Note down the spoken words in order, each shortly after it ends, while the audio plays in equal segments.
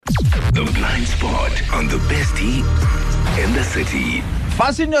The Blind Spot on the bestie in the city.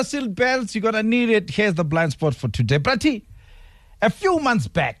 Fasten your seat belts. You're going to need it. Here's the blind spot for today. Brati, a few months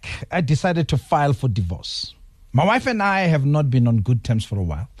back, I decided to file for divorce. My wife and I have not been on good terms for a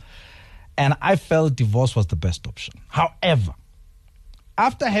while, and I felt divorce was the best option. However,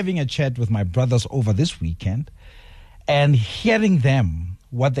 after having a chat with my brothers over this weekend and hearing them,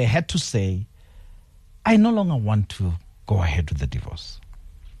 what they had to say, I no longer want to go ahead with the divorce.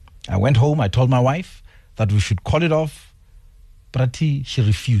 I went home, I told my wife that we should call it off. Brati, she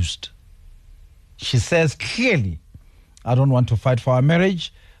refused. She says clearly, I don't want to fight for our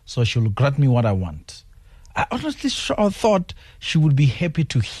marriage, so she'll grant me what I want. I honestly thought she would be happy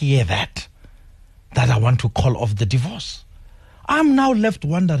to hear that I want to call off the divorce. I'm now left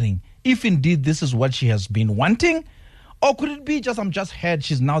wondering if indeed this is what she has been wanting, or could it be I'm just heard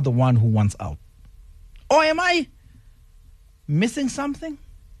she's now the one who wants out? Or am I missing something?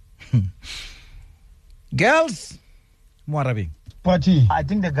 Girls, Mwarabi. Party, I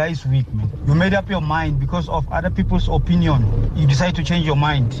think the guy is weak, man. You made up your mind because of other people's opinion. You decide to change your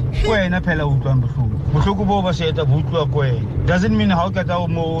mind. Doesn't mean how get out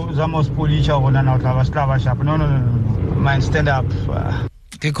more Zamos Policha or no. Man, stand up.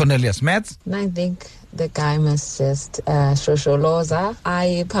 Okay, Cornelius, Matt? I think the guy must just shosholoza,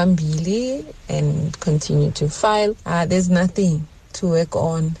 I pambili, and continue to file. There's nothing to work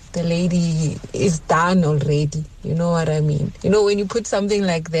on. The lady is done already. You know what I mean? You know, when you put something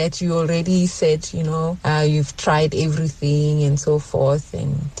like that, you already said, you've tried everything and so forth.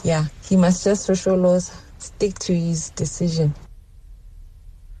 And yeah, he must just stick to his decision.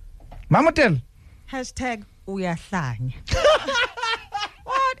 Mamotel. #uyahlanya.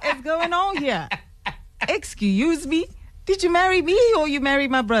 What is going on here? Excuse me? Did you marry me or you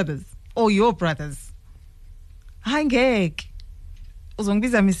married my brothers? Or your brothers? Hangek.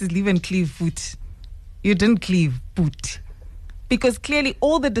 Uzongibiza Mrs. Leave and cleave foot. You didn't cleave boot. Because clearly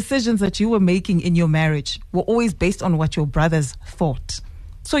all the decisions that you were making in your marriage were always based on what your brothers thought.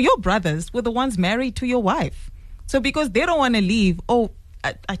 So your brothers were the ones married to your wife. So because they don't want to leave,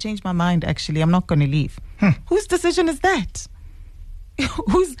 I changed my mind actually, I'm not going to leave. Whose decision is that?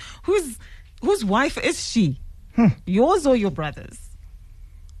 Whose wife is she? Yours or your brother's?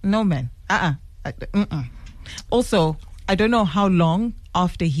 No, man. Also, I don't know how long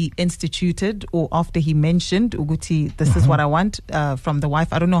after he instituted or after he mentioned Uguti, this is what I want from the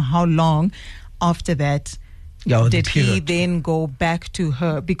wife. I don't know how long after that did he then go back to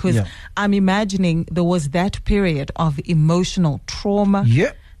her, because I'm imagining there was that period of emotional trauma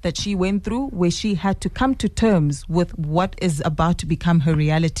that she went through where she had to come to terms with what is about to become her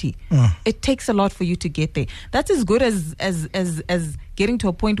reality. It takes a lot for you to get there. That's as good as getting to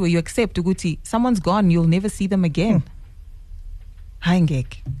a point where you accept Uguti, someone's gone, you'll never see them again.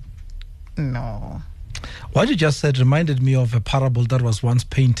 Hangek. No. What you just said reminded me of a parable that was once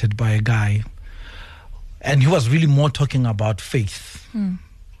painted by a guy, and he was really more talking about faith.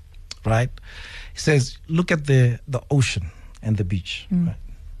 Right? He says, look at the ocean and the beach. Right?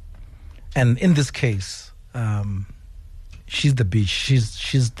 And in this case, she's the beach,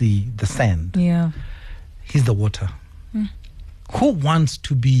 she's the sand. Yeah. He's the water. Who wants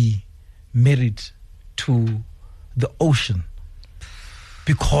to be married to the ocean?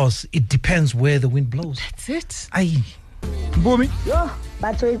 Because it depends where the wind blows. That's it. Bumi.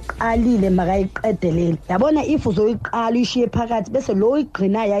 Bazoyiqalile makayiqedelele. Yabona if uzoyiqala ishiye phakathi bese lo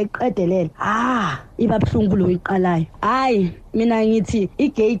igcinayo ayiqedelele. Iba buhlungu lo iqalayo. Hayi, mina ngithi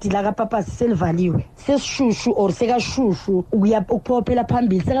igate la kaPapa selivaliwe. Sesishushu or sekashushu ukuphophela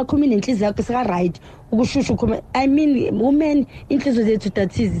phambili sekakhuluma nenhliziyo yakhe seka right. Ukushushu khuluma. I mean, women inhliziyo zethu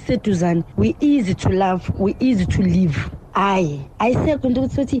dathizi seduzane. We easy to love, we easy to live. Ayisekho into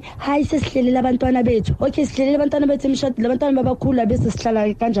ukuthi hayi sesihlelele abantwana bethu. Okay, sihlelele abantwana bethu emshadweni, abantwana babakhula bese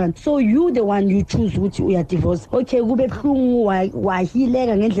sihlala kanjani. So you the one you choose ukuthi uya divorce. Okay, kube buhlungu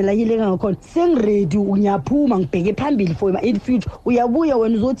wahileka ngendlela hileka ngakhona. Sengiready unyaphuma ngibheke phambili for in future. Uyabuya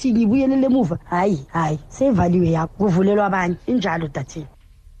wena uzothi ngibuyelele emuva. Hayi, sevaliwe yakho kuvulelwa abanye. Injalo dathi.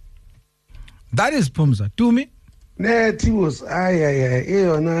 That is Pumza. To me. Net was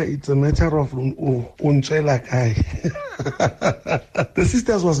it's a matter of unchela guy. The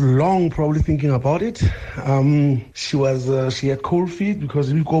sisters was long probably thinking about it. She had cold feet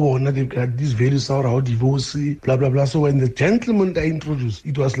because we go on they've got these values out how divorce, blah blah blah. So when the gentleman I introduced,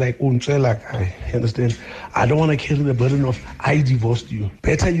 it was like unchela guy. You understand? I don't want to carry the burden of I divorced you.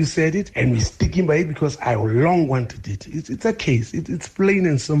 Better you said it and we're sticking by it because I long wanted it. It's a case. It's plain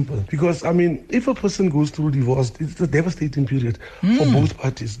and simple. Because I mean, if a person goes through divorce, it's a devastating period for both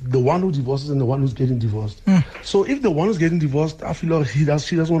parties. The one who divorces and the one who's getting divorced. So if the one someone's getting divorced, I feel like she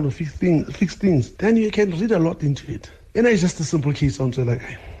doesn't want to fix things. Then you can read a lot into it. And it's just a simple case on like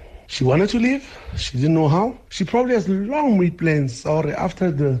she wanted to leave, she didn't know how. She probably has long plans, or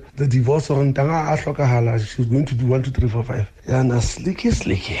after the divorce, or she's going to do 1, 2, 3, 4, 5. Yeah, na slicky,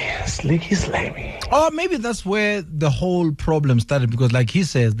 slimy. Or maybe that's where the whole problem started, because like he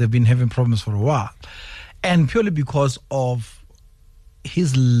says, they've been having problems for a while. And purely because of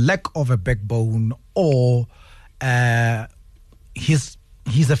his lack of a backbone, or he's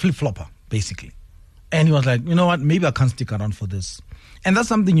a flip-flopper, basically. And he was like, you know what, maybe I can't stick around for this. And that's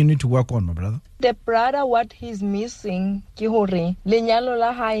something you need to work on, my brother. The brother, what he's missing, ke hore lenyalo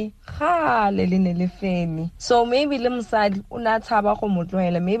la hae khale le ne le fele. So maybe le mosadi una tshaba go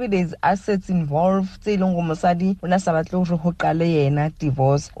motlohela. Maybe there's assets involved. Tse leng go mosadi una sa batle go go qale yena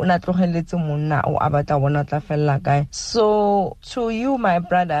divorce. Una tlogeletse monna o abata bona tla fella kae. So to you, my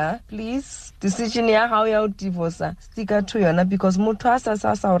brother, please, decision ya how ya divorce, stick to yona, because motho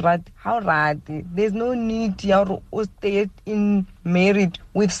a sa rate, how rate. There's no need ya to stay in married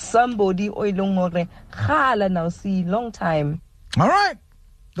with somebody or now see long time. All right,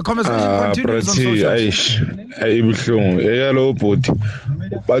 the conversation continues on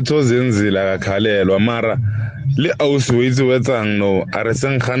mara le auswetsi wetsang no are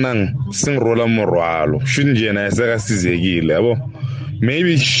seng khanang sing rola morwalo shinjena eseka sizekile yabo.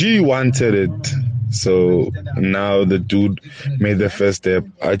 Maybe she wanted it. So now the dude made the first step.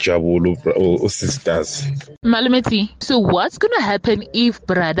 Ajabulu or sisters. Malameti, so what's gonna happen if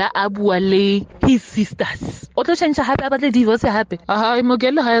brother Abuale his sisters? Oto change happy about the divorce happy. Aha,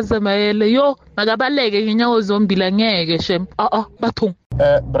 imogelo has a maele yo, magabalege, you know, zombie langege shem. Batung.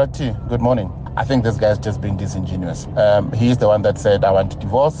 Brati, good morning. I think this guy's just being disingenuous. He's the one that said, I want to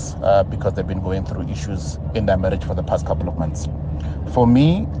divorce because they've been going through issues in their marriage for the past couple of months. For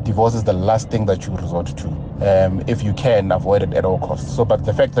me, divorce is the last thing that you resort to. If you can, avoid it at all costs. So, but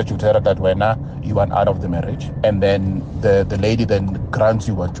the fact that you tell her that you want out of the marriage, and then the lady then grants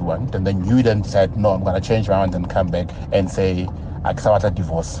you what you want, and then you then said, no, I'm going to change my mind and come back and say, I accept a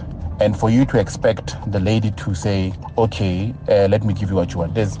divorce. And for you to expect the lady to say, okay, let me give you what you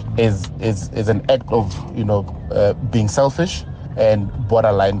want, is an act of, being selfish and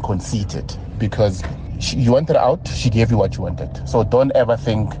borderline conceited, because you wanted out, she gave you what you wanted. So don't ever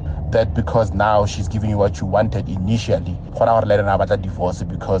think that because now she's giving you what you wanted initially, divorce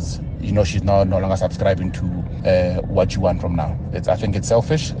because she's no longer subscribing to what you want from now. I think it's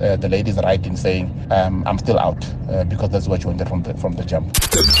selfish. The lady's right in saying I'm still out because that's what you wanted from the jump.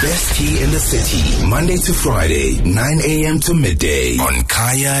 The best tea in the city, Monday to Friday, 9 a.m. to midday on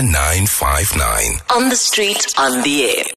Kaya 959. On the street, on the air.